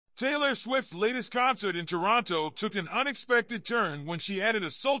Taylor Swift's latest concert in Toronto took an unexpected turn when she added a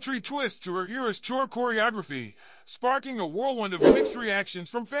sultry twist to her era's tour choreography, sparking a whirlwind of mixed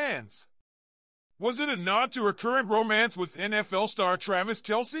reactions from fans. Was it a nod to her current romance with NFL star Travis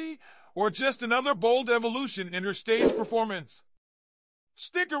Kelce, or just another bold evolution in her stage performance?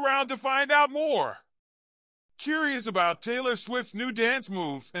 Stick around to find out more. Curious about Taylor Swift's new dance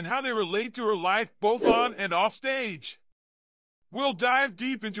moves and how they relate to her life both on and off stage? We'll dive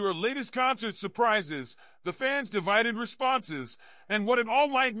deep into her latest concert surprises, the fans' divided responses, and what it all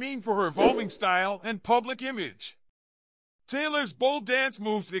might mean for her evolving style and public image. Taylor's bold dance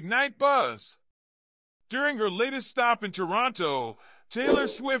moves ignite buzz. During her latest stop in Toronto, Taylor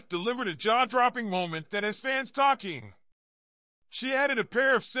Swift delivered a jaw-dropping moment that has fans talking. She added a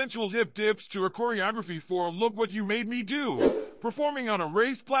pair of sensual hip dips to her choreography for "Look What You Made Me Do," performing on a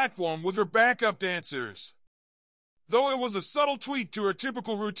raised platform with her backup dancers. Though it was a subtle tweak to her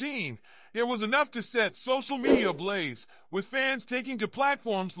typical routine, it was enough to set social media ablaze, with fans taking to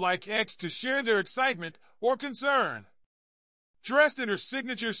platforms like X to share their excitement or concern. Dressed in her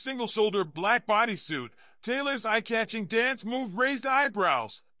signature single-shoulder black bodysuit, Taylor's eye-catching dance move raised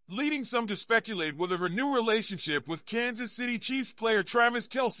eyebrows, leading some to speculate whether her new relationship with Kansas City Chiefs player Travis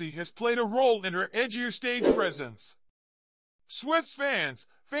Kelce has played a role in her edgier stage presence. Swift's fans,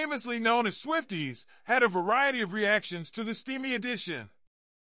 famously known as Swifties, had a variety of reactions to the steamy addition.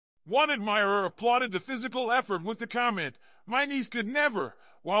 One admirer applauded the physical effort with the comment, "My niece could never,"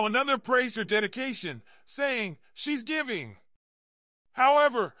 while another praised her dedication, saying, "She's giving."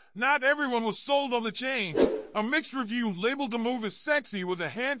 However, not everyone was sold on the change. A mixed review labeled the move as sexy with a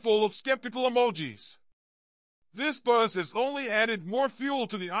handful of skeptical emojis. This buzz has only added more fuel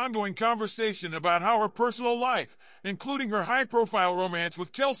to the ongoing conversation about how her personal life, including her high-profile romance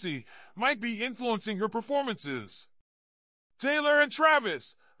with Kelce, might be influencing her performances. Taylor and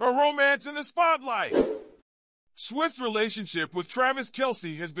Travis, a romance in the spotlight. Swift's relationship with Travis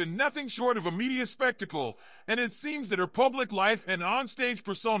Kelce has been nothing short of a media spectacle, and it seems that her public life and on-stage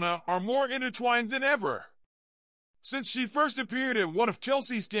persona are more intertwined than ever. Since she first appeared at one of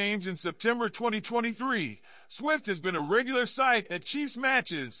Kelce's games in September 2023, Swift has been a regular sight at Chiefs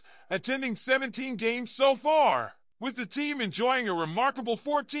matches, attending 17 games so far, with the team enjoying a remarkable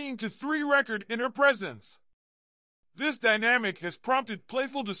 14-3 record in her presence. This dynamic has prompted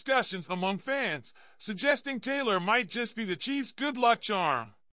playful discussions among fans, suggesting Taylor might just be the Chiefs' good luck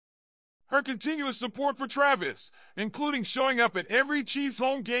charm. Her continuous support for Travis, including showing up at every Chiefs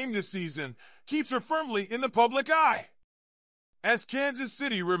home game this season, keeps her firmly in the public eye. As Kansas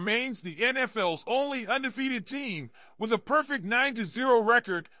City remains the NFL's only undefeated team, with a perfect 9-0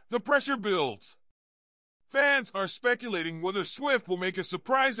 record, the pressure builds. Fans are speculating whether Swift will make a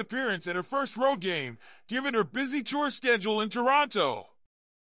surprise appearance at her first road game, given her busy tour schedule in Toronto.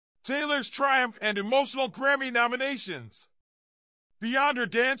 Taylor's triumph and emotional Grammy nominations. Beyond her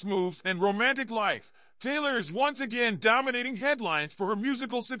dance moves and romantic life, Taylor is once again dominating headlines for her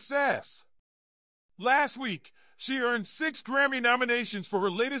musical success. Last week, she earned 6 Grammy nominations for her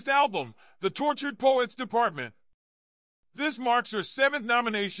latest album, The Tortured Poets Department. This marks her 7th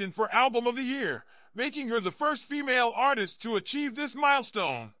nomination for Album of the Year, making her the first female artist to achieve this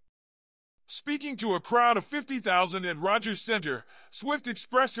milestone. Speaking to a crowd of 50,000 at Rogers Center, Swift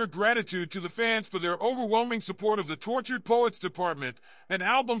expressed her gratitude to the fans for their overwhelming support of The Tortured Poets Department, an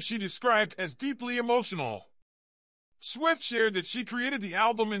album she described as deeply emotional. Swift shared that she created the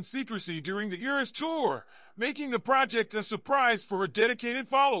album in secrecy during the Eras tour, making the project a surprise for her dedicated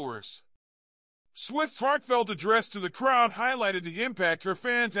followers. Swift's heartfelt address to the crowd highlighted the impact her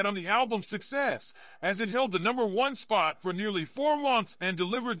fans had on the album's success, as it held the #1 spot for nearly 4 months and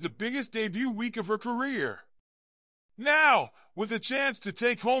delivered the biggest debut week of her career. Now, with a chance to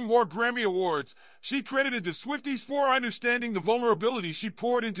take home more Grammy Awards, she credited the Swifties for understanding the vulnerability she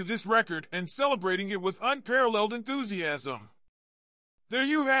poured into this record and celebrating it with unparalleled enthusiasm. There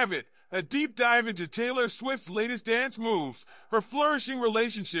you have it, a deep dive into Taylor Swift's latest dance moves, her flourishing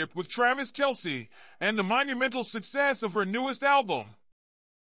relationship with Travis Kelce, and the monumental success of her newest album.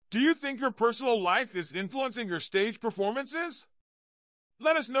 Do you think her personal life is influencing her stage performances?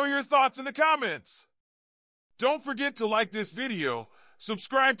 Let us know your thoughts in the comments. Don't forget to like this video,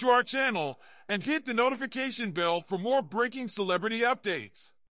 subscribe to our channel, and hit the notification bell for more breaking celebrity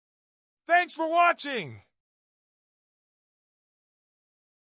updates. Thanks for watching!